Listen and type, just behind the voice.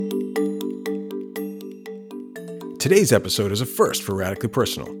Today's episode is a first for Radically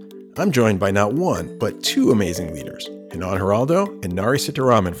Personal. I'm joined by not one, but two amazing leaders, Hernan Giraldo and Nari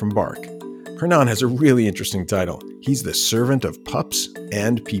Sitaraman from Bark. Hernan has a really interesting title. He's the servant of pups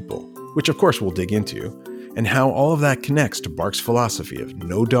and people, which of course we'll dig into, and how all of that connects to Bark's philosophy of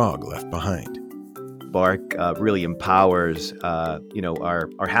no dog left behind. Bark really empowers,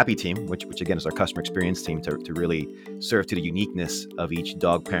 our happy team, which again is our customer experience team, to really serve to the uniqueness of each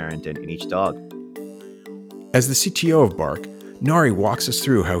dog parent and each dog. As the CTO of Bark, Nari walks us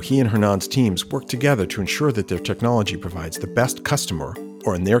through how he and Hernan's teams work together to ensure that their technology provides the best customer,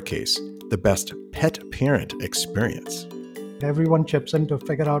 or in their case, the best pet parent experience. Everyone chips in to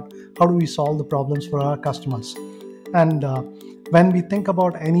figure out how do we solve the problems for our customers. And when we think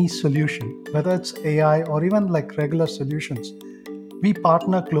about any solution, whether it's AI or even like regular solutions, we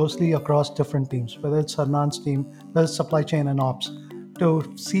partner closely across different teams, whether it's Hernan's team, whether it's supply chain and ops, to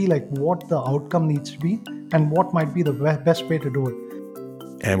see like what the outcome needs to be and what might be the best way to do it.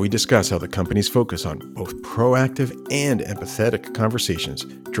 And we discuss how the company's focus on both proactive and empathetic conversations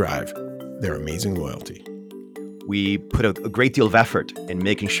drive their amazing loyalty. We put a great deal of effort in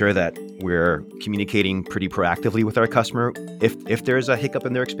making sure that we're communicating pretty proactively with our customer if there's a hiccup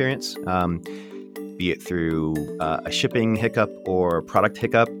in their experience, be it through a shipping hiccup or product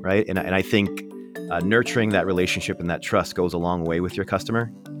hiccup, right? And I think nurturing that relationship and that trust goes a long way with your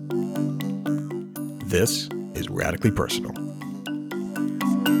customer. This is Radically Personal.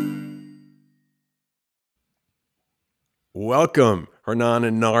 Welcome, Hernan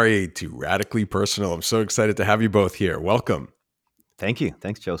and Nari, to Radically Personal. I'm so excited to have you both here. Welcome. Thank you.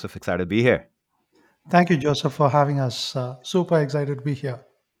 Thanks, Joseph. Excited to be here. Thank you, Joseph, for having us. Super excited to be here.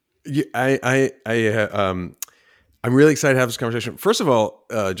 Yeah, I'm really excited to have this conversation. First of all,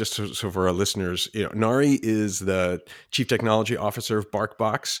 just so for our listeners, Nari is the Chief Technology Officer of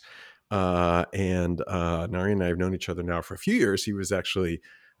BarkBox. And Nari and I have known each other now for a few years. He was actually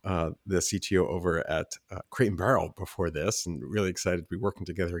the CTO over at Crate & Barrel before this, and really excited to be working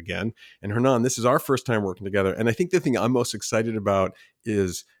together again. And Hernan, this is our first time working together. And I think the thing I'm most excited about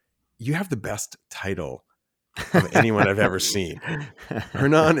is you have the best title of anyone I've ever seen.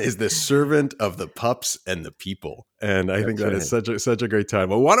 Hernan is the servant of the pups and the people. And I think that is such a great title.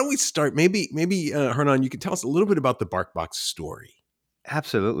 Well, why don't we start? Maybe Hernan, you can tell us a little bit about the BarkBox story.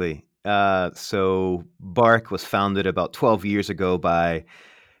 Absolutely. So Bark was founded about 12 years ago by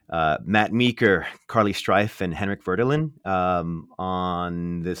Matt Meeker, Carly Strife, and Henrik Verdelin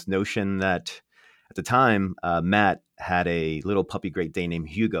on this notion that at the time, Matt had a little puppy Great Dane named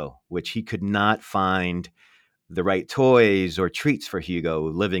Hugo, which he could not find the right toys or treats for Hugo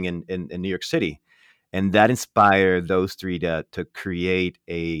living in New York City. And that inspired those three to create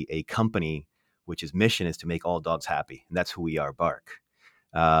a company which his mission is to make all dogs happy. And that's who we are, Bark.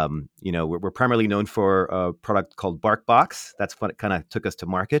 We're primarily known for a product called BarkBox. That's what kind of took us to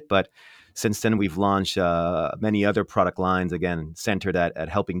market. But since then, we've launched many other product lines, again, centered at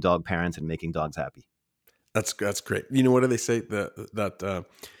helping dog parents and making dogs happy. That's great. What do they say? That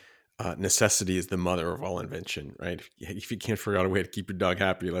necessity is the mother of all invention, right? If you can't figure out a way to keep your dog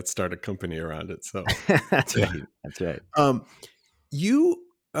happy, let's start a company around it. So That's right. That's right.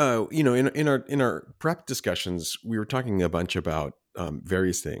 In our prep discussions, we were talking a bunch about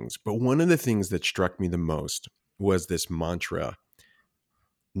various things, but one of the things that struck me the most was this mantra,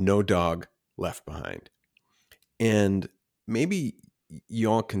 no dog left behind. And maybe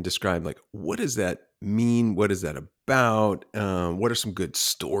you all can describe, like, what does that mean? What is that about? What are some good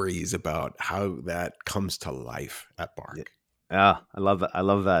stories about how that comes to life at Bark? Yeah, I love that. I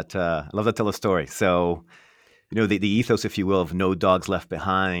love that. I love to tell a story. So, the ethos, if you will, of no dogs left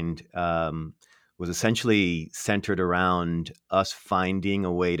behind was essentially centered around us finding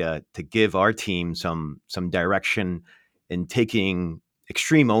a way to give our team some direction in taking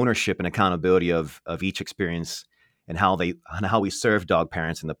extreme ownership and accountability of each experience and how we serve dog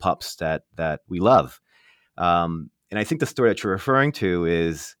parents and the pups that we love. And I think the story that you're referring to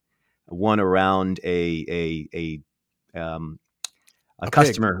is one around a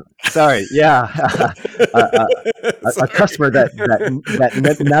customer. Sorry, yeah, a customer that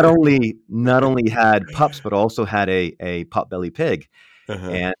not only had pups but also had a potbelly pig,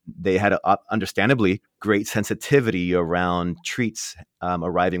 and they had understandably great sensitivity around treats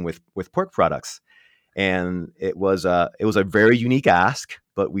arriving with pork products, and it was a very unique ask,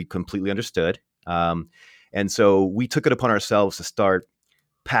 but we completely understood, and so we took it upon ourselves to start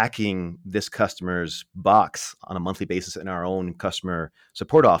packing this customer's box on a monthly basis in our own customer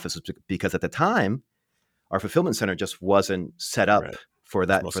support offices, because at the time our fulfillment center just wasn't set up It's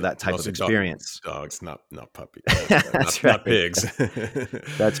for mostly that type of experience. dogs, not puppies, That's not right. pigs.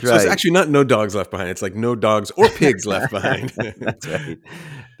 That's So it's right. actually not no dogs left behind. It's like no dogs or pigs left behind. That's right.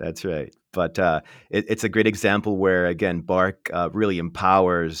 That's right. But it's a great example where again, Bark really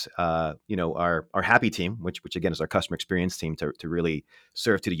empowers our happy team, which again is our customer experience team, to really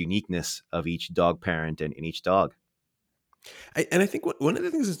serve to the uniqueness of each dog parent and each dog. And I think one of the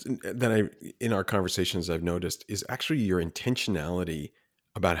things that I in our conversations I've noticed is actually your intentionality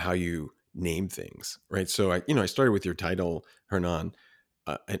about how you name things, right? So I started with your title, Hernan,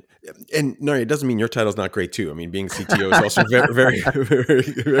 and Nari, it doesn't mean your title's not great too. I mean, being CTO is also very, very, very,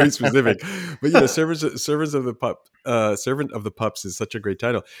 very specific. But servers of the servant of the pups is such a great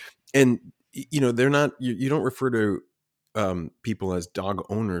title, and they're not. You don't refer to people as dog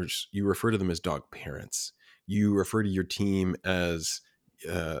owners. You refer to them as dog parents. You refer to your team as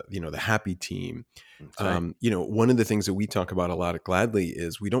the happy team. That's right. One of the things that we talk about a lot at Gladly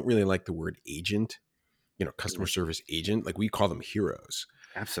is we don't really like the word agent. Customer Mm, service agent, like we call them heroes.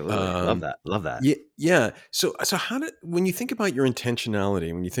 absolutely. Love Um, that. Love that. yeah, yeah. So when you think about your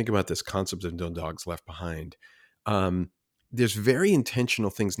intentionality, when you think about this concept of no dogs left behind, um, there's very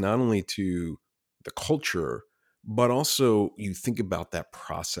intentional things, not only to the culture, but also you think about that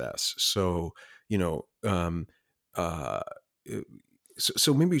process. So, you know, uh, uh,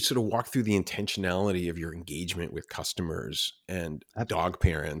 so maybe sort of walk through the intentionality of your engagement with customers and dog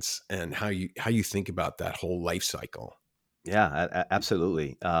parents and how you think about that whole life cycle. Yeah,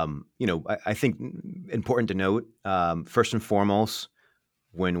 absolutely. I think important to note, first and foremost,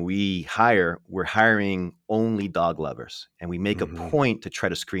 when we hire, we're hiring only dog lovers, and we make a Hmm. point to try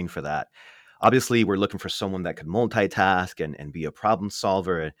to screen for that. Obviously, we're looking for someone that can multitask and be a problem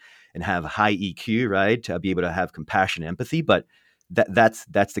solver and have high EQ, right? To be able to have compassion and empathy. But that's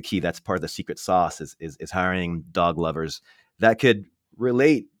the key. That's part of the secret sauce is hiring dog lovers that could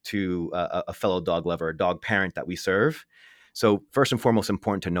relate to a fellow dog lover, a dog parent that we serve. So first and foremost,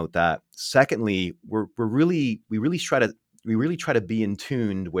 important to note that. Secondly, we really try to be in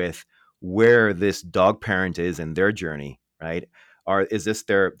tune with where this dog parent is in their journey, right? Is this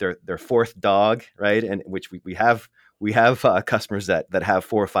their fourth dog, right? And which we have customers that have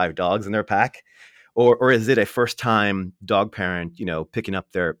 4 or 5 dogs in their pack, or is it a first time dog parent, picking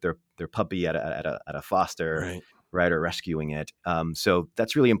up their puppy at a foster, Right. right, or rescuing it? So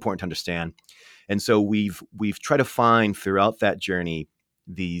that's really important to understand. And so we've tried to find throughout that journey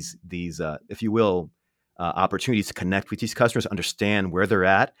these if you will, opportunities to connect with these customers, understand where they're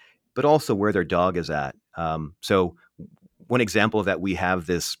at, but also where their dog is at. So one example of that, we have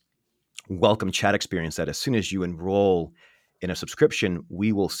this welcome chat experience that as soon as you enroll in a subscription,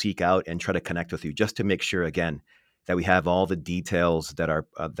 we will seek out and try to connect with you just to make sure, again, that we have all the details that are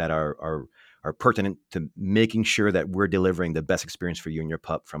pertinent to making sure that we're delivering the best experience for you and your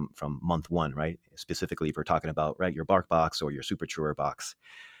pup from month one, right? Specifically, if we're talking about your Bark Box or your Super Chewer box.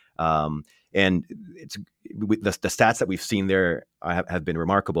 Um, and it's the stats that we've seen there have been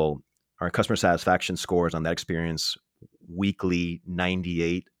remarkable. Our customer satisfaction scores on that experience weekly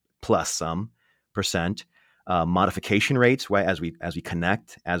 98 plus some percent. Modification rates, right? As we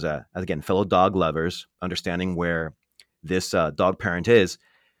connect as again fellow dog lovers, understanding where this dog parent is,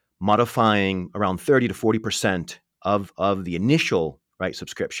 modifying around 30 to 40% of the initial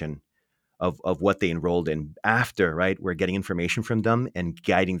subscription of what they enrolled in. After, right, we're getting information from them and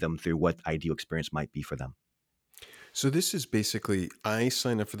guiding them through what ideal experience might be for them. So this is basically, I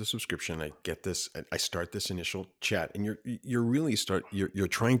sign up for the subscription. I get this. I start this initial chat, and you're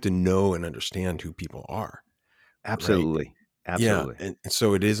trying to know and understand who people are, right? Absolutely. Yeah, Absolutely. and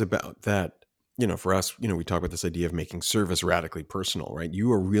so it is about that. For us, we talk about this idea of making service radically personal, right?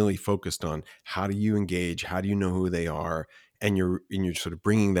 You are really focused on how do you engage, how do you know who they are, and you're sort of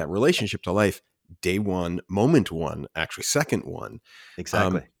bringing that relationship to life, day one, moment one, actually second one. Um,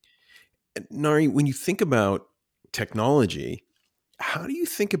 Exactly. Nari, when you think about technology, how do you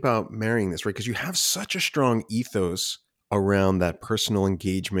think about marrying this, right? Because you have such a strong ethos around that personal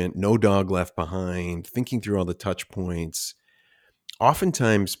engagement, no dog left behind, thinking through all the touch points.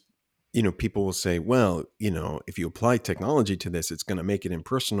 Oftentimes, people will say, well, if you apply technology to this, it's going to make it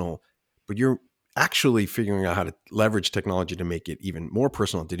impersonal, but you're actually figuring out how to leverage technology to make it even more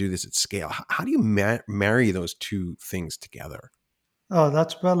personal, to do this at scale. How do you marry those two things together?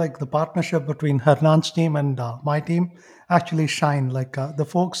 That's where like the partnership between Hernan's team and my team actually shine. Like the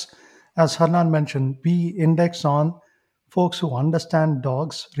folks, as Hernan mentioned, we index on folks who understand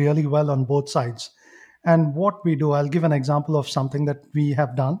dogs really well on both sides. And what we do, I'll give an example of something that we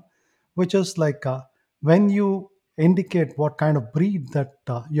have done, which is like when you indicate what kind of breed that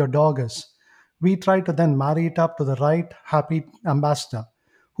your dog is, We try to then marry it up to the right happy ambassador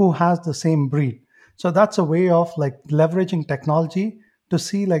who has the same breed. So that's a way of like leveraging technology to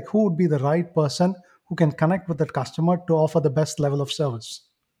see like who would be the right person who can connect with the customer to offer the best level of service.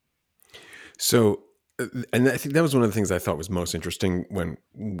 So, and I think that was one of the things I thought was most interesting when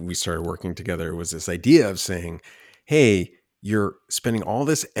we started working together was this idea of saying, hey, you're spending all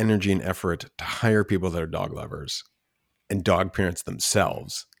this energy and effort to hire people that are dog lovers and dog parents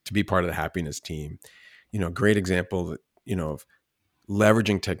themselves to be part of the happiness team. Great example that, of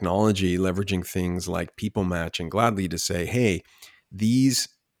leveraging technology, leveraging things like People Match and Gladly to say, hey, these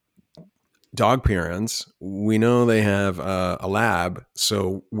dog parents, we know they have a lab,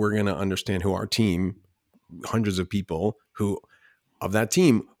 so we're going to understand who our team, hundreds of people who of that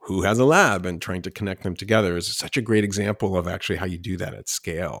team who has a lab, and trying to connect them together is such a great example of actually how you do that at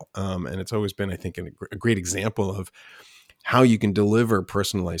scale. And it's always been, I think, a great example of how you can deliver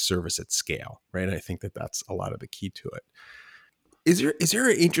personalized service at scale, right? And I think that that's a lot of the key to it. Is there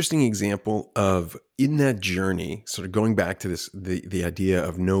an interesting example of in that journey, sort of going back to the idea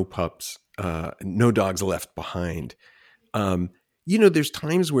of no pups, no dogs left behind? There's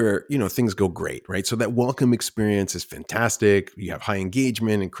times where things go great, right? So that welcome experience is fantastic. You have high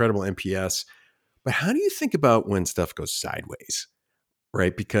engagement, incredible NPS. But how do you think about when stuff goes sideways,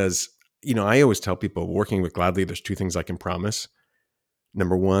 right? Because I always tell people working with Gladly, there's two things I can promise.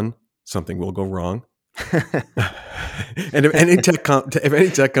 Number one, something will go wrong. And if any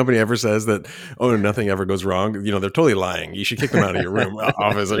tech company ever says that, oh, nothing ever goes wrong, they're totally lying. You should kick them out of your room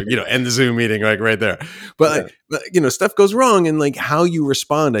office, or, end the Zoom meeting, like right there. But, stuff goes wrong, and like how you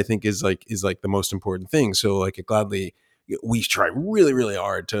respond, I think is like the most important thing. So like at Gladly, we try really, really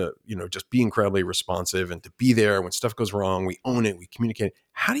hard to, just be incredibly responsive and to be there when stuff goes wrong. We own it. We communicate.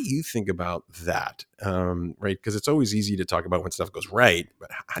 How do you think about that? Right. Because it's always easy to talk about when stuff goes right, but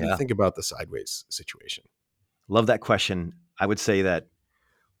how do you think about the sideways situation? Love that question. I would say that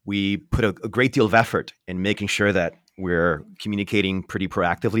we put a great deal of effort in making sure that we're communicating pretty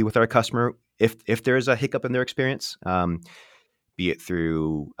proactively with our customer if there's a hiccup in their experience, be it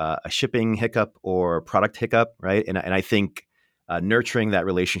through a shipping hiccup or product hiccup, right? And I think nurturing that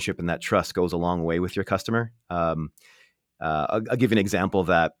relationship and that trust goes a long way with your customer. I'll give you an example of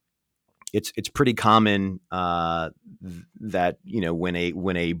that. It's pretty common that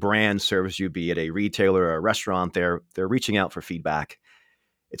when a brand serves you, be it a retailer or a restaurant, they're reaching out for feedback.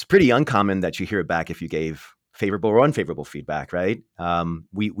 It's pretty uncommon that you hear it back if you gave favorable or unfavorable feedback, right?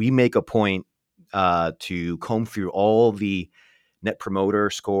 We make a point to comb through all the Net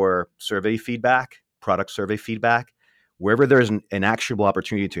Promoter Score survey feedback, product survey feedback. Wherever there's an actionable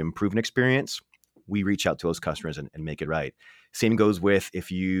opportunity to improve an experience, we reach out to those customers and make it right. Same goes with if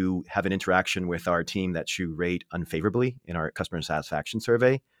you have an interaction with our team that you rate unfavorably in our customer satisfaction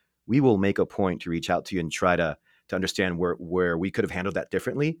survey, we will make a point to reach out to you and try to understand where we could have handled that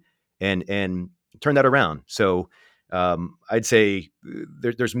differently and turn that around. So I'd say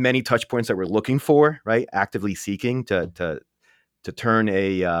there's many touch points that we're looking for, right? Actively seeking to turn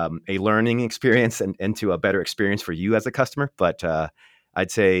a learning experience into a better experience for you as a customer. But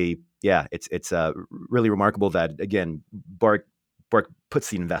I'd say, yeah, it's really remarkable that, again, Bark puts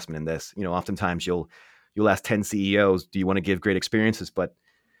the investment in this. Oftentimes you'll ask 10 CEOs, do you want to give great experiences? But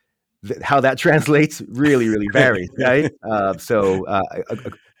how that translates really, really varies, right? So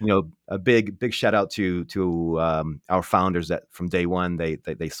a big shout out to our founders that from day one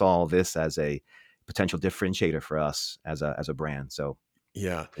they saw this as a potential differentiator for us as a brand. So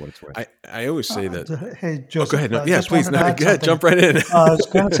yeah, for what it's worth. I always say that. Hey, Joseph. Go ahead. No, yeah, just please. wanted to No, add go ahead. something. Jump right in. I was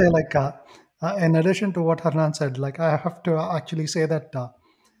going to say, in addition to what Hernan said, I have to actually say that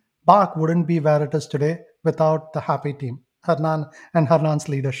Bark wouldn't be where it is today without the happy team, Hernan and Hernan's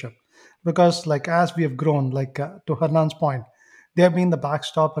leadership. Because, as we have grown, to Hernan's point, they have been the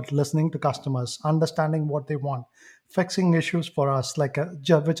backstop at listening to customers, understanding what they want, fixing issues for us,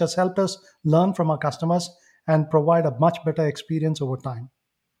 which has helped us learn from our customers and provide a much better experience over time.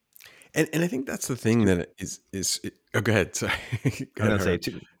 And I think that's the thing that is. Oh, go ahead. Sorry. I'm going to say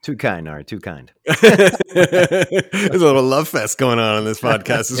too kind, Nari, too kind. There's a little love fest going on this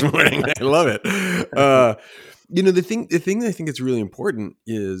podcast this morning. I love it. The thing that I think is really important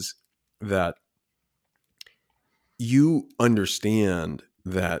is that you understand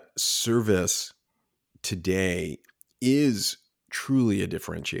that service today is truly a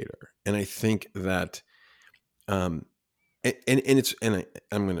differentiator, and I think that, and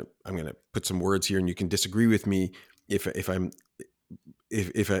I'm gonna put some words here, and you can disagree with me if I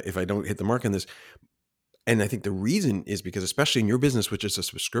don't hit the mark on this. And I think the reason is because, especially in your business, which is a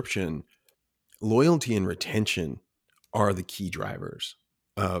subscription, loyalty and retention are the key drivers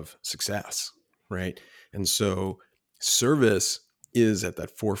of success, right? And so service is at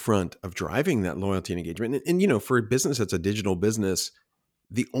that forefront of driving that loyalty and engagement. And for a business that's a digital business,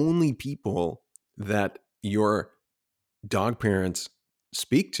 the only people that your dog parents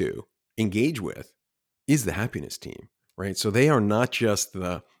speak to, engage with, is the happiness team, right? So they are not just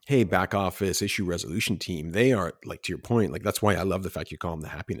the, hey, back office issue resolution team. They are, like, to your point, like, that's why I love the fact you call them the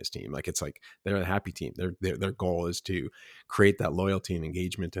happiness team. Like, it's like they're the happy team. Their goal is to create that loyalty and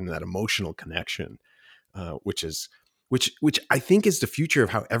engagement and that emotional connection, which I think is the future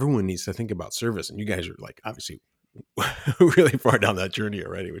of how everyone needs to think about service. And you guys are, like, obviously really far down that journey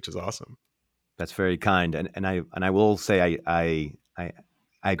already, which is awesome. That's very kind, and I will say I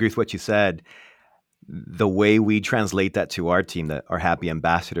agree with what you said. The way we translate that to our team, that our happy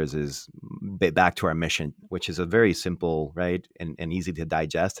ambassadors, is back to our mission, which is a very simple, right, and easy to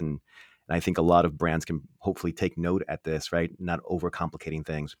digest. And I think a lot of brands can hopefully take note at this, right? Not overcomplicating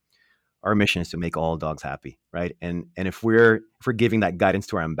things. Our mission is to make all dogs happy, right? And if we're giving that guidance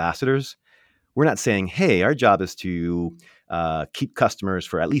to our ambassadors, we're not saying, hey, our job is to keep customers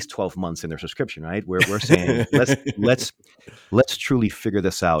for at least 12 months in their subscription, right? We're saying let's truly figure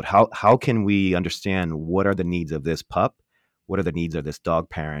this out. How can we understand what are the needs of this pup? What are the needs of this dog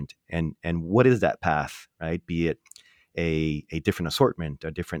parent? And what is that path, right? Be it a different assortment,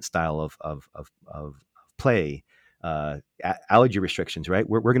 a different style of play, allergy restrictions, right?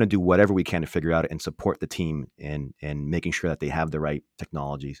 We're going to do whatever we can to figure out and support the team and making sure that they have the right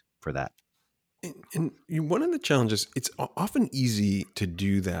technologies for that. And one of the challenges, it's often easy to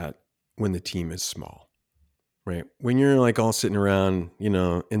do that when the team is small, right? When you're, like, all sitting around, in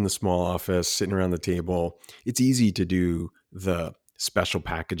the small office, sitting around the table, it's easy to do the special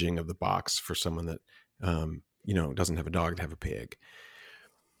packaging of the box for someone that, doesn't have a dog to have a pig.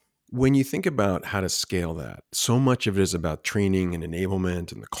 When you think about how to scale that, so much of it is about training and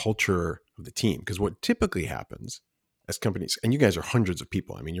enablement and the culture of the team. Because what typically happens as companies, and you guys are hundreds of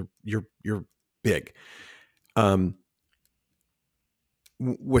people, I mean, you're big.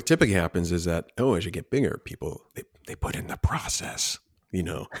 What typically happens is that, as you get bigger, people, they put in the process. They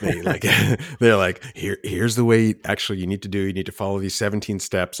like they're like, here's the way actually you need to do. You need to follow these 17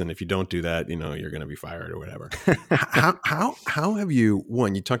 steps, and if you don't do that, you're going to be fired or whatever. How have you?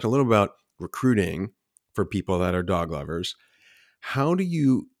 One, you talked a little about recruiting for people that are dog lovers. How do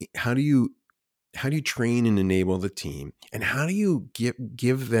you train and enable the team, and how do you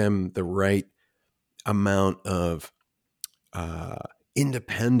give them the right amount of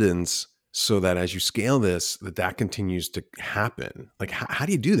independence, so that as you scale this, that continues to happen? Like, how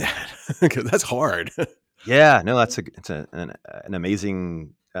do you do that? Because that's hard. Yeah, no, it's an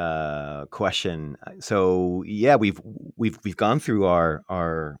amazing question. So yeah, we've gone through our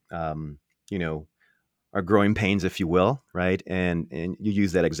our growing pains, if you will, right? And you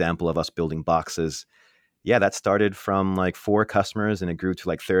use that example of us building boxes. Yeah, that started from like 4 customers and it grew to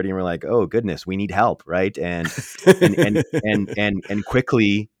like 30, and we're like, oh goodness, we need help, right? And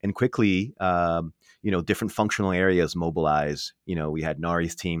quickly, different functional areas mobilize. We had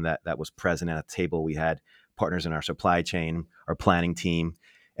Nari's team that was present at a table. We had partners in our supply chain, our planning team,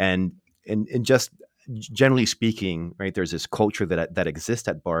 and just generally speaking, right? There's this culture that exists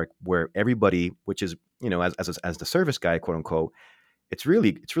at Bark where everybody, which is as the service guy, quote unquote, it's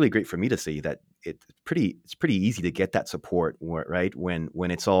really great for me to see that it's pretty easy to get that support, right? When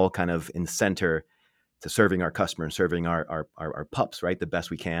it's all kind of in center to serving our customer and serving our pups, right, the best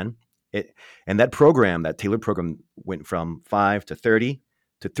we can. And that program, that tailored program, went from 5 to 30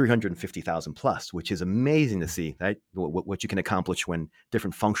 to 350,000 plus, which is amazing to see, right? What you can accomplish when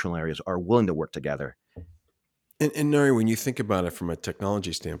different functional areas are willing to work together. And Nari, when you think about it from a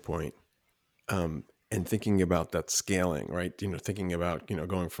technology standpoint, and thinking about that scaling, right? Thinking about,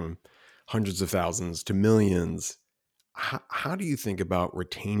 going from hundreds of thousands to millions, how do you think about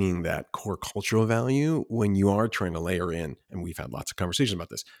retaining that core cultural value when you are trying to layer in, and we've had lots of conversations about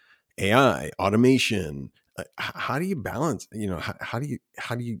this, AI, automation? How do you balance, how do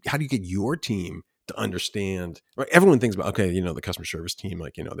you get your team to understand, right? Everyone thinks about, okay, the customer service team,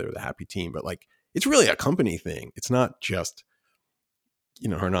 like, they're the happy team, but like, it's really a company thing. It's not just,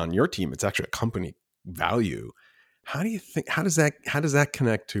 Hernan, your team, it's actually a company value. How do you think, how does that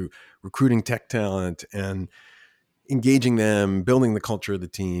connect to recruiting tech talent and engaging them, building the culture of the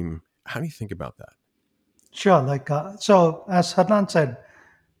team? How do you think about that? Sure. So as Hernan said,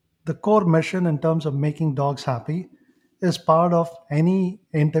 the core mission in terms of making dogs happy is part of any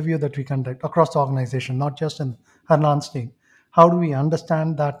interview that we conduct across the organization, not just in Hernan's team. How do we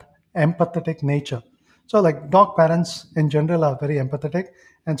understand that empathetic nature? So, like, dog parents in general are very empathetic,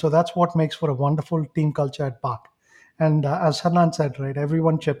 and so that's what makes for a wonderful team culture at Bark. And as Hernan said, right,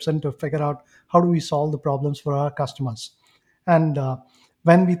 everyone chips in to figure out how do we solve the problems for our customers. And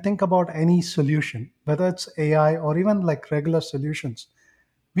when we think about any solution, whether it's AI or even like regular solutions,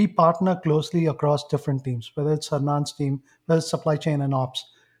 we partner closely across different teams, whether it's Hernan's team, whether it's supply chain and ops,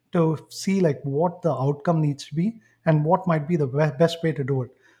 to see like what the outcome needs to be and what might be the best way to do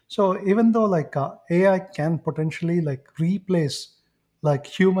it. So even though like AI can potentially like replace like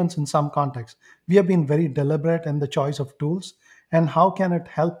humans in some contexts, we have been very deliberate in the choice of tools and how can it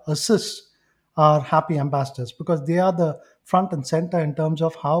help assist our happy ambassadors, because they are the front and center in terms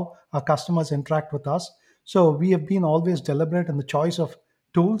of how our customers interact with us. So we have been always deliberate in the choice of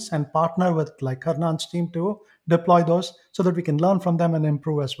tools and partner with like Hernan's team to deploy those so that we can learn from them and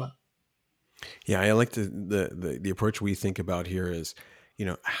improve as well. Yeah, I like the approach we think about here is,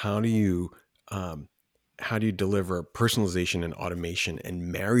 um, how do you deliver personalization and automation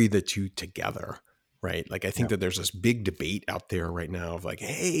and marry the two together, right? Like I think Yeah. that there's this big debate out there right now of like,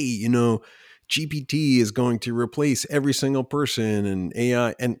 hey, GPT is going to replace every single person and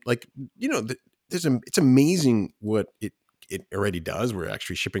AI, and like, it's amazing what it already does. We're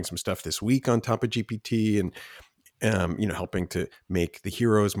actually shipping some stuff this week on top of GPT, and helping to make the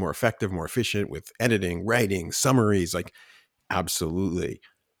heroes more effective, more efficient with editing, writing, summaries, like absolutely.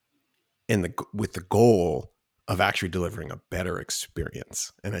 And with the goal of actually delivering a better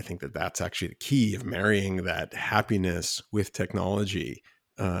experience. And I think that that's actually the key of marrying that happiness with technology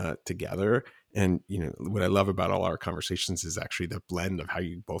together. And, what I love about all our conversations is actually the blend of how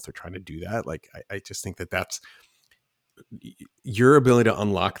you both are trying to do that. Like, I just think that that's your ability to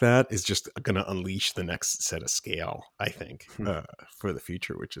unlock that is just going to unleash the next set of scale, I think, for the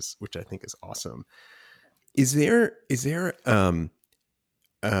future, which I think is awesome. Is there an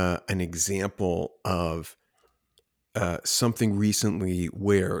example of something recently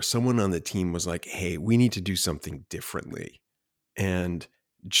where someone on the team was like, hey, we need to do something differently, and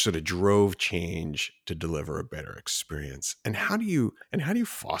sort of drove change to deliver a better experience? And how do you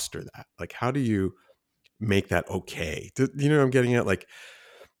foster that? Like, how do you make that okay? You know what I'm getting at? Like,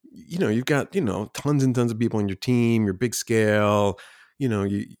 you've got, tons and tons of people on your team, your big scale, you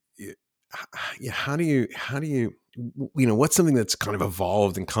yeah, what's something that's kind of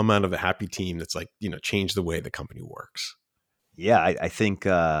evolved and come out of a happy team that's like, changed the way the company works? Yeah, I think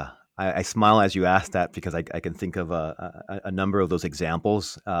I smile as you ask that because I can think of a number of those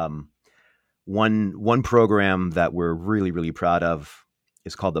examples. One program that we're really really proud of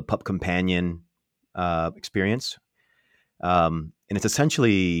is called the Pup Companion experience, and it's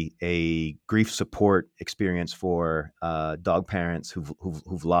essentially a grief support experience for dog parents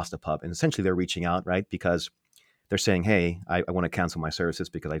who've lost a pup, and essentially they're reaching out, right, because they're saying, "Hey, I want to cancel my services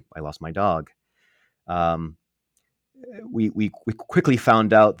because I lost my dog." Um, we quickly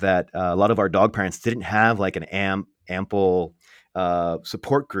found out that a lot of our dog parents didn't have like an ample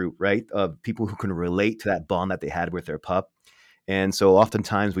support group, right, of people who can relate to that bond that they had with their pup. And so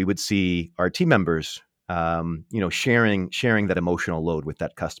oftentimes we would see our team members, sharing that emotional load with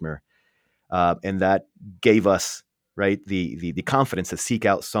that customer, and that gave us, right, the confidence to seek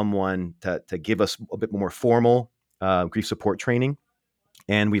out someone to give us a bit more formal grief support training,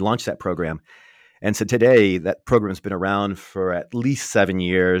 and we launched that program. And so today, that program's been around for at least 7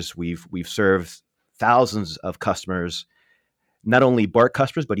 years. We've served thousands of customers, not only BARC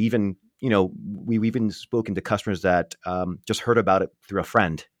customers, but even we've even spoken to customers that just heard about it through a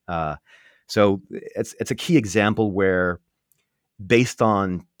friend. So it's a key example where, based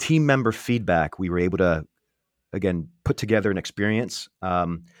on team member feedback, we were able to again put together an experience,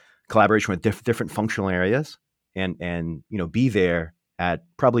 collaboration with different functional areas, and be there at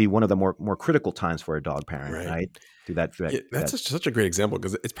probably one of the more critical times for a dog parent, Right. right? Through that, Yeah, that's such a great example,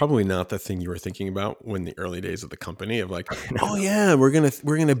 because it's probably not the thing you were thinking about when the early days of the company of like, oh yeah, we're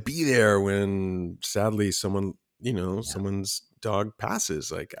gonna be there when sadly yeah, someone's dog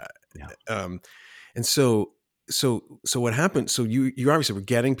passes. Like, yeah, and so what happened? So you obviously were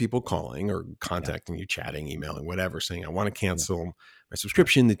getting people calling or yeah, contacting you, chatting, emailing, whatever, saying, I want to yeah, cancel my yeah,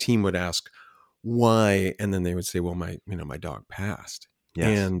 subscription. The team would ask why, and then they would say, well, my dog passed. yes,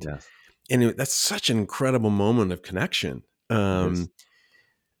 And yes, that's such an incredible moment of connection. it is, Um,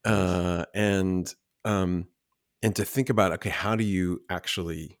 it is. uh, and um, and to think about, okay, how do you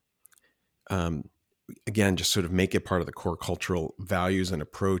actually, um, again, just sort of make it part of the core cultural values and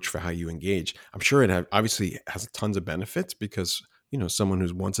approach for how you engage? I'm sure obviously has tons of benefits, because someone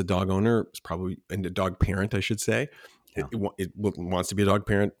who's once a dog owner is probably, and a dog parent, I should say, Yeah, wants to be a dog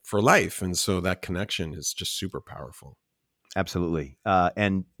parent for life, and so that connection is just super powerful. absolutely.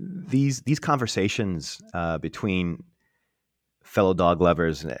 And these conversations between fellow dog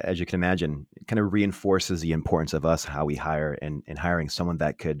lovers, as you can imagine, it kind of reinforces the importance of us, how we hire, and hiring someone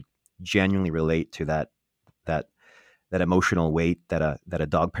that could genuinely relate to that that emotional weight that a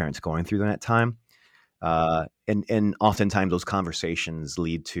dog parent's going through during that time. And oftentimes those conversations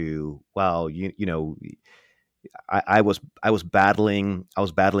lead to, well, you know, I was battling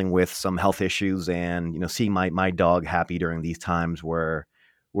with some health issues, and seeing my dog happy during these times were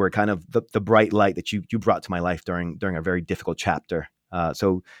kind of the bright light that you brought to my life during a very difficult chapter.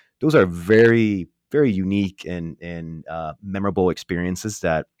 So those are very, very unique and memorable experiences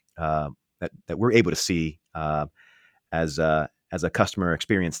that we're able to see as a customer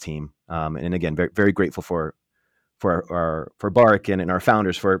experience team. And again, very, very grateful for Bark and our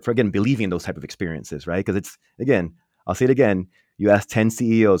founders for again believing in those type of experiences, right? Because it's, again, I'll say it again. You ask 10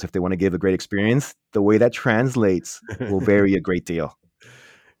 CEOs if they want to give a great experience, the way that translates will vary a great deal.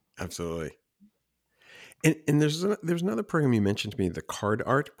 Absolutely. And there's another program you mentioned to me, the card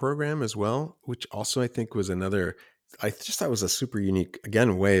art program as well, which also I think was another. I just thought was a super unique,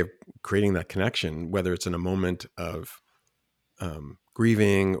 again, way of creating that connection, whether it's in a moment of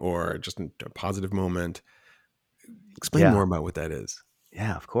grieving or just a positive moment. Explain Yeah. more about what that is.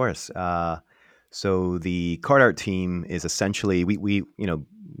 Yeah, of course. So the card art team is essentially we're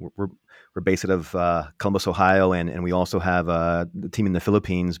we're based out of Columbus, Ohio, and we also have the team in the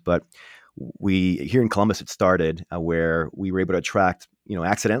Philippines. But we here in Columbus it started where we were able to attract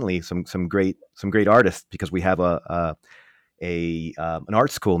accidentally some great artists because we have an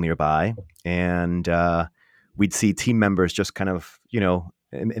art school nearby, and we'd see team members just kind of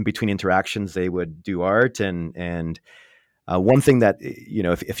in between interactions they would do art and one thing that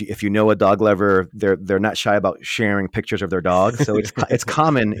if you know a dog lover, they're not shy about sharing pictures of their dogs. So it's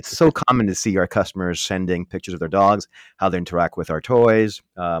common. It's so common to see our customers sending pictures of their dogs, how they interact with our toys.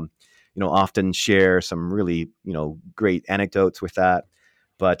 Often share some really great anecdotes with that.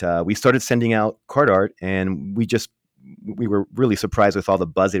 But we started sending out card art, and we were really surprised with all the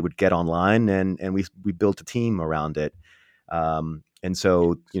buzz it would get online, and we built a team around it. And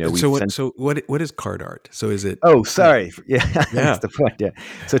so So what is card art? So is it? Oh, sorry. Yeah, Yeah. that's the point. Yeah.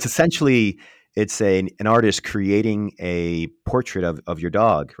 So it's essentially an artist creating a portrait of your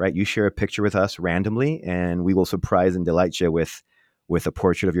dog, right? You share a picture with us randomly, and we will surprise and delight you with a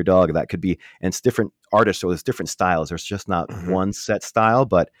portrait of your dog. That could be, and it's different artists, so there's different styles. There's just not one set style,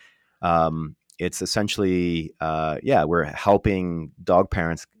 but it's essentially, we're helping dog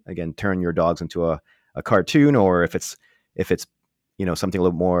parents again turn your dogs into a cartoon, or if it's something a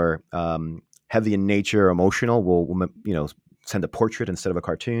little more heavy in nature, emotional, we'll send a portrait instead of a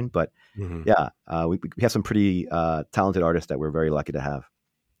cartoon. But we have some pretty talented artists that we're very lucky to have.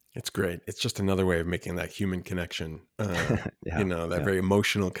 It's great. It's just another way of making that human connection, that Yeah. very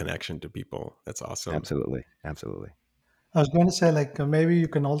emotional connection to people. That's awesome. Absolutely. I was going to say, like, maybe you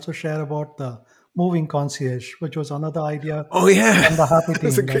can also share about the moving concierge, which was another idea Oh yeah, from the happy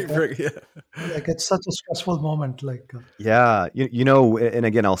that's a team. great break. Yeah. Like it's such a stressful moment. Yeah, and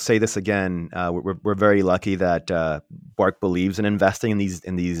again, I'll say this again: we're very lucky that Bark believes in investing in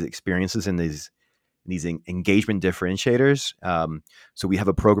these experiences and these engagement differentiators. So we have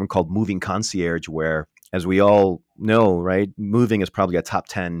a program called Moving Concierge, where, as we all know, right, moving is probably a top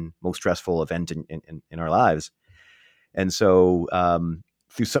 10 most stressful event in our lives. And so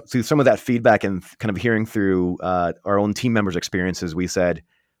through some of that feedback and kind of hearing through our own team members' experiences, we said,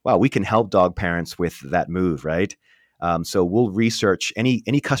 wow, we can help dog parents with that move, right? So we'll research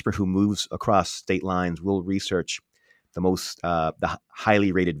any customer who moves across state lines. We'll research the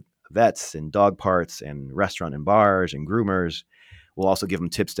highly rated vets and dog parts and restaurant and bars and groomers. We'll also give them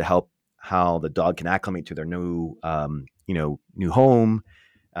tips to help how the dog can acclimate to their new home.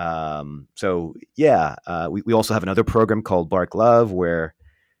 We also have another program called Bark Love, where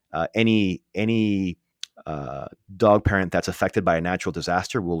any dog parent that's affected by a natural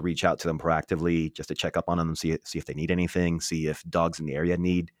disaster, will reach out to them proactively just to check up on them and see if they need anything, see if dogs in the area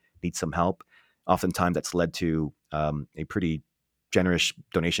need some help. Oftentimes that's led to a pretty generous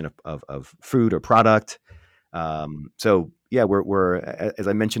donation of food or product. We're as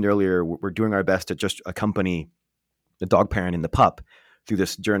I mentioned earlier, we're doing our best to just accompany the dog parent and the pup through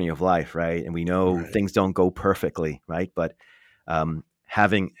this journey of life, right? And we know things don't go perfectly, right? But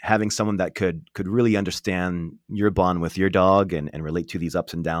having someone that could really understand your bond with your dog and relate to these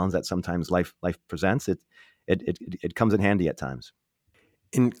ups and downs that sometimes life presents, it comes in handy at times.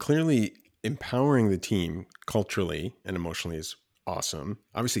 And clearly, empowering the team culturally and emotionally is awesome.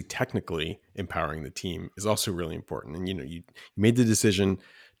 Obviously, technically, empowering the team is also really important. And you made the decision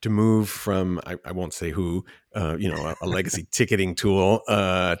to move from I won't say who, a legacy ticketing tool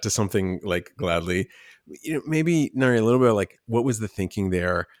to something like Gladly. maybe Nari, a little bit like what was the thinking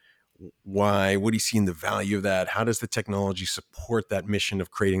there? Why? What do you see in the value of that? How does the technology support that mission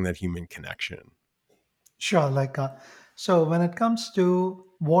of creating that human connection? Sure. So when it comes to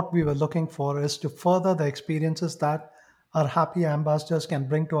what we were looking for is to further the experiences that our happy ambassadors can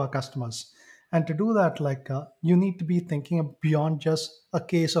bring to our customers. And to do that, you need to be thinking of beyond just a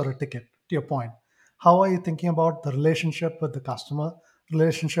case or a ticket, to your point. How are you thinking about the relationship with the customer,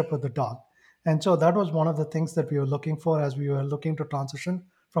 relationship with the dog? And so that was one of the things that we were looking for as we were looking to transition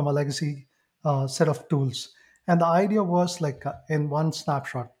from a legacy set of tools. And the idea was in one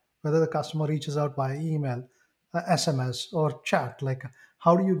snapshot, whether the customer reaches out by email, SMS, or chat,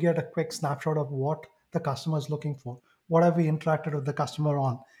 how do you get a quick snapshot of what the customer is looking for? What have we interacted with the customer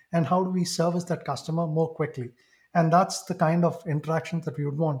on? And how do we service that customer more quickly? And that's the kind of interaction that we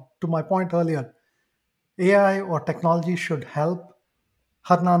would want. To my point earlier, AI or technology should help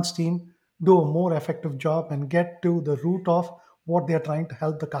Hernan's team do a more effective job and get to the root of what they're trying to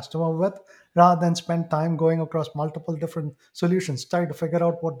help the customer with rather than spend time going across multiple different solutions trying to figure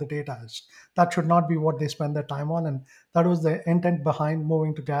out what the data is. That should not be what they spend their time on. And that was the intent behind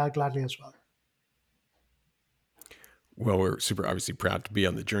moving to Gladly as well. Well, we're super obviously proud to be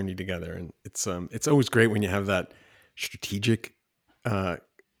on the journey together, and it's always great when you have that strategic uh,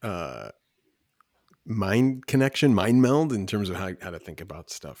 uh, mind connection, mind meld in terms of how to think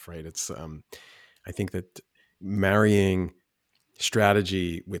about stuff. Right? I think that marrying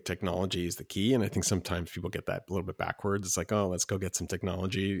strategy with technology is the key, and I think sometimes people get that a little bit backwards. It's like, oh, let's go get some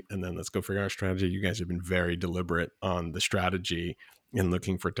technology, and then let's go figure out our strategy. You guys have been very deliberate on the strategy and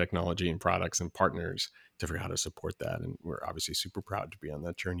looking for technology and products and partners to figure out how to support that. And we're obviously super proud to be on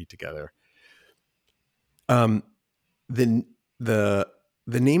that journey together. Um, the the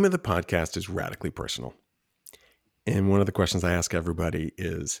the name of the podcast is Radically Personal, and one of the questions I ask everybody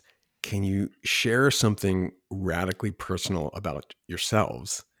is, can you share something radically personal about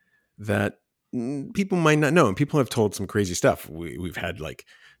yourselves that people might not know? And people have told some crazy stuff. We've had like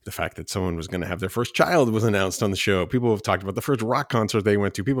the fact that someone was going to have their first child was announced on the show. People have talked about the first rock concert they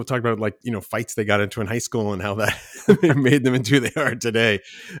went to. People have talked about fights they got into in high school and how that made them into who they are today.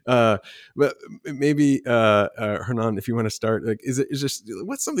 But maybe Hernan, if you want to start, is just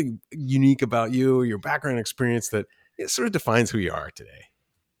what's something unique about you, your background experience that sort of defines who you are today?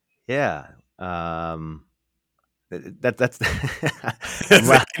 Yeah. That's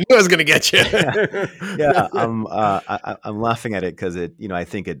I knew I was going to get you. Yeah, I'm laughing at it because I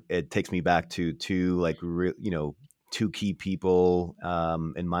think it takes me back to two key people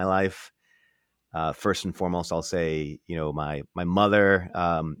in my life. First and foremost, I'll say my mother.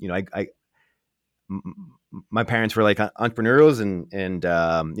 My parents were like entrepreneurs and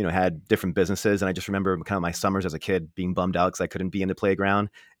had different businesses, and I just remember kind of my summers as a kid being bummed out because I couldn't be in the playground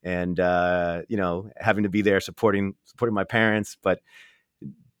and having to be there supporting my parents, but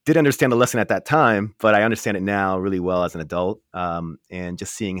didn't understand the lesson at that time, but I understand it now really well as an adult. And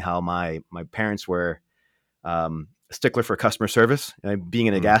just seeing how my parents were a stickler for customer service, being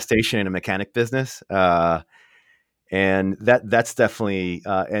in a gas station and a mechanic business. And that's definitely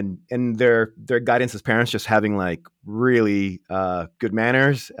and their guidance as parents, just having like really good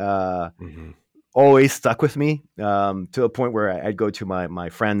manners, always stuck with me, to a point where I'd go to my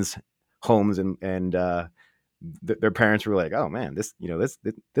friends' homes and their parents were like, "Oh man, this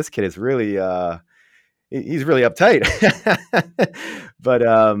kid is really he's really uptight." But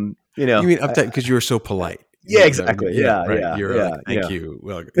you mean uptight because you were so polite? Yeah, exactly. Yeah, right. Yeah, You're yeah, like, thank you.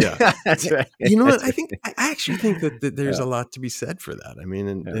 Well, yeah. That's right. You know what? I actually think that there's a lot to be said for that. I mean,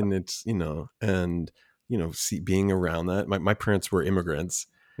 and it's being around that. My parents were immigrants.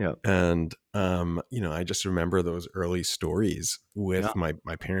 Yeah. And I just remember those early stories with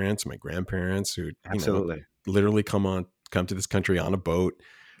my parents, my grandparents, who absolutely literally come to this country on a boat.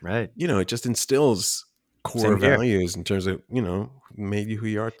 Right. It just instills core values in terms of made you who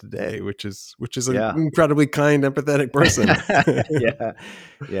you are today, which is an incredibly kind, empathetic person.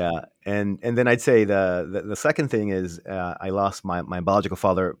 Yeah. And then I'd say the second thing is I lost my biological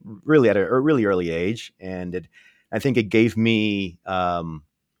father really at a really early age, and I think it gave me kind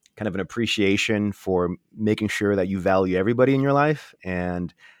of an appreciation for making sure that you value everybody in your life.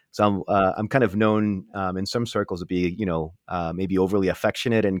 And so I'm kind of known in some circles to be maybe overly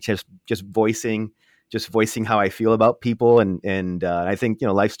affectionate and just voicing how I feel about people, and I think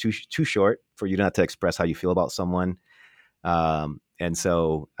life's too short for you not to express how you feel about someone. And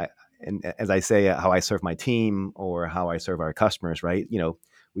so, as I say, how I serve my team or how I serve our customers, right?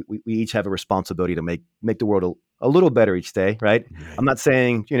 We each have a responsibility to make the world a little better each day, right? I'm not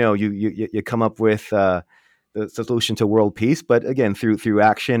saying you come up with the solution to world peace, but again, through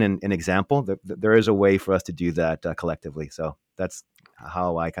action and example, there is a way for us to do that collectively. So that's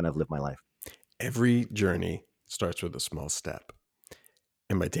how I kind of live my life. Every journey starts with a small step.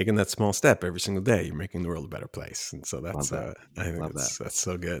 And by taking that small step every single day, you're making the world a better place. And so Love that's, that. I think Love that. that's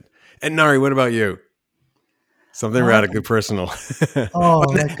so good. And Nari, what about you? Something I radically personal. oh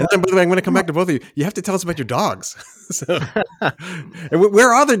And like then, by the way, I'm going to come back to both of you. You have to tell us about your dogs. So, and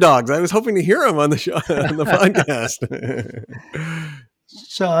where are the dogs? I was hoping to hear them on the show, on the podcast.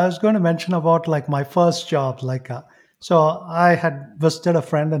 So I was going to mention about like my first job. So I had visited a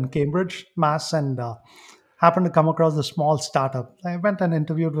friend in Cambridge, Mass, and happened to come across a small startup. I went and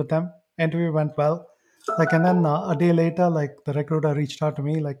interviewed with them. Interview went well. And then a day later, like the recruiter reached out to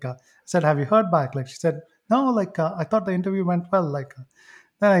me, said, "Have you heard back?" Like she said, "No, I thought the interview went well."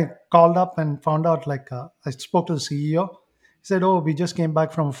 Then I called up and found out, I spoke to the CEO. He said, "Oh, we just came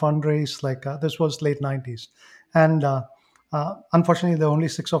back from a fundraise. This was late 90s. And unfortunately, there are only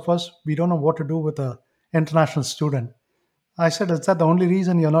six of us. We don't know what to do with a international student." I said, "Is that the only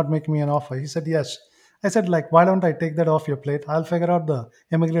reason you're not making me an offer?" He said, "Yes." I said, "Why don't I take that off your plate? I'll figure out the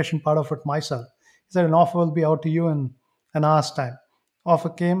immigration part of it myself." He said, "An offer will be out to you in an hour's time." Offer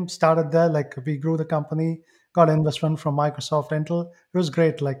came, started there. We grew the company, got investment from Microsoft, Intel. It was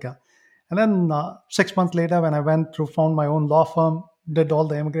great. And then 6 months later, when I went through, found my own law firm, did all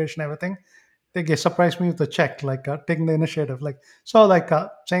the immigration, everything, they surprised me with a check, taking the initiative,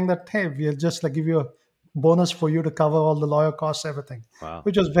 saying that, "Hey, we'll just give you a bonus for you to cover all the lawyer costs, everything," Wow.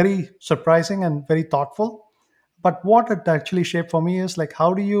 which was very surprising and very thoughtful. But what it actually shaped for me is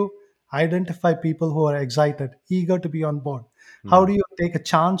how do you identify people who are excited, eager to be on board? How do you take a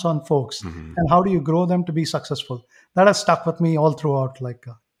chance on folks, Mhm. and how do you grow them to be successful? That has stuck with me all throughout. Love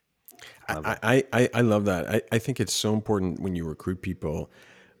it. I love that. I think it's so important when you recruit people.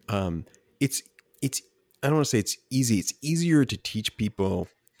 Um, it's it's I don't want to say it's easy. It's easier to teach people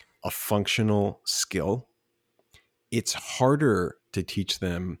a functional skill. It's harder to teach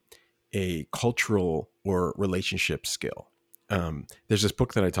them a cultural or relationship skill. There's this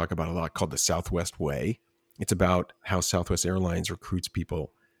book that I talk about a lot called The Southwest Way. It's about how Southwest Airlines recruits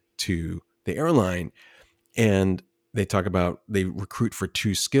people to the airline, and they recruit for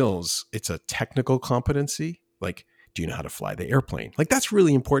two skills. It's a technical competency, like, do you know how to fly the airplane? Like, that's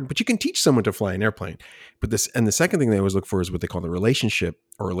really important, but you can teach someone to fly an airplane. And the second thing they always look for is what they call the relationship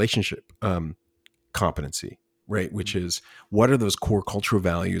competency, right? Which is, what are those core cultural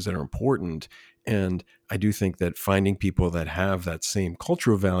values that are important? And I do think that finding people that have that same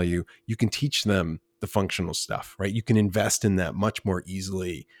cultural value, you can teach them the functional stuff, right? You can invest in that much more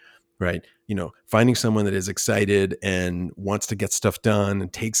easily, right? Finding someone that is excited and wants to get stuff done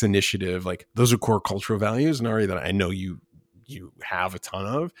and takes initiative, like, those are core cultural values, Nari, that I know you have a ton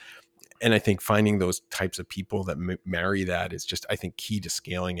of. And I think finding those types of people that marry that is just, I think, key to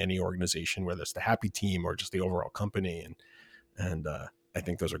scaling any organization, whether it's the happy team or just the overall company. And I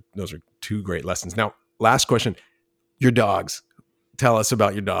think those are two great lessons. Now, last question: your dogs. Tell us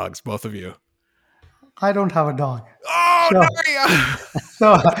about your dogs, both of you. I don't have a dog. Oh, So,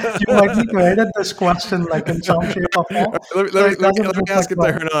 so Nari! you might need to edit this question in some shape or form, so it doesn't Let me ask reflect it to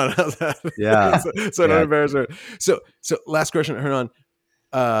well. Hernan. How's that? Yeah. So I don't Yeah. embarrass her. So last question, Hernan.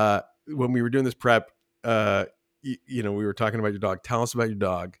 When we were doing this prep, we were talking about your dog. Tell us about your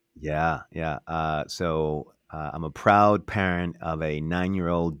dog. Yeah. Yeah. So I'm a proud parent of a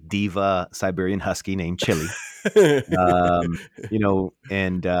 9-year-old diva Siberian Husky named Chili.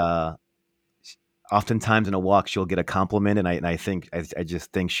 And oftentimes in a walk she'll get a compliment, and I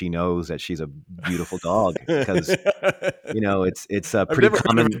just think she knows that she's a beautiful dog because it's a I've pretty never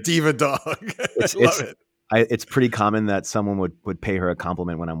heard of a common. diva dog. I It's love it's it. it's pretty common that someone would pay her a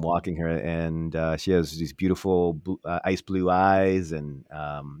compliment when I'm walking her, and she has these beautiful ice blue eyes, and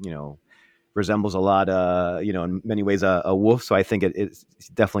resembles a lot, in many ways a wolf. So I think it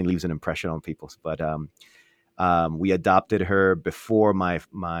definitely leaves an impression on people. But we adopted her before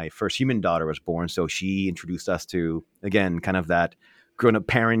my first human daughter was born, so she introduced us to, again, kind of that grown-up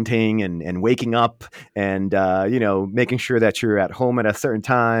parenting and waking up and making sure that you're at home at a certain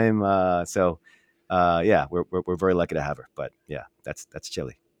time. Yeah, we're very lucky to have her. But yeah, that's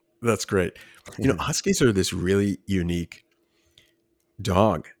Chili. That's great. Huskies are this really unique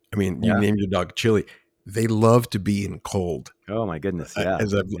dog. I mean, you Yeah. named your dog Chili. They love to be in cold. Oh my goodness. Yeah.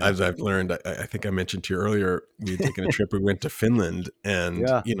 Yeah. As I've learned, I think I mentioned to you earlier, we had taken a trip. We went to Finland, and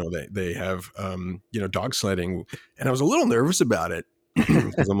Yeah. they have dog sledding, and I was a little nervous about it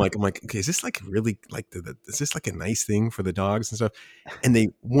because I'm like, okay, is this really is this a nice thing for the dogs and stuff? And they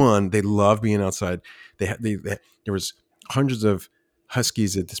love being outside. There was hundreds of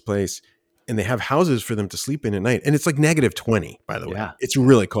huskies at this place, and they have houses for them to sleep in at night. And it's like -20, by the way. Yeah. It's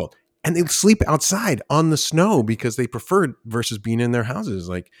really cold. And they sleep outside on the snow because they prefer versus being in their houses.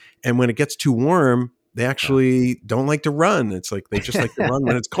 Like, and when it gets too warm, they actually don't like to run. It's like, they just like to run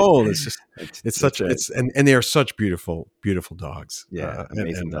when it's cold. It's just, and they are such beautiful, beautiful dogs. Yeah.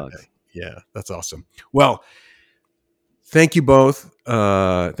 Amazing dogs. Yeah, that's awesome. Well, thank you both.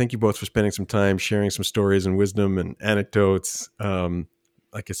 Thank you both for spending some time sharing some stories and wisdom and anecdotes.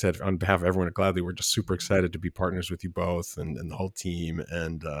 Like I said, on behalf of everyone at Gladly, we're just super excited to be partners with you both and the whole team,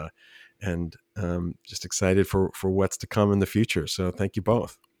 and just excited for what's to come in the future. So thank you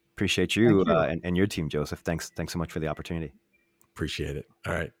both. Appreciate you, and your team, Joseph. Thanks so much for the opportunity. Appreciate it.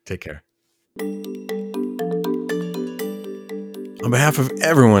 All right, take care. On behalf of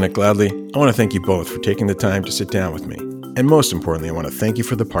everyone at Gladly, I want to thank you both for taking the time to sit down with me. And most importantly, I want to thank you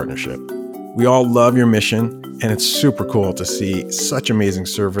for the partnership. We all love your mission, and it's super cool to see such amazing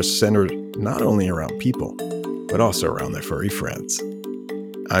service centered not only around people, but also around their furry friends.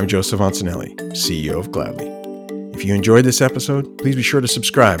 I'm Joseph Antonelli, CEO of Gladly. If you enjoyed this episode, please be sure to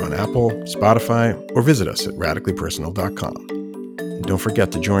subscribe on Apple, Spotify, or visit us at radicallypersonal.com. And don't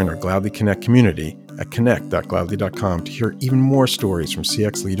forget to join our Gladly Connect community at connect.gladly.com to hear even more stories from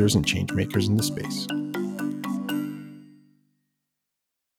CX leaders and change makers in the space.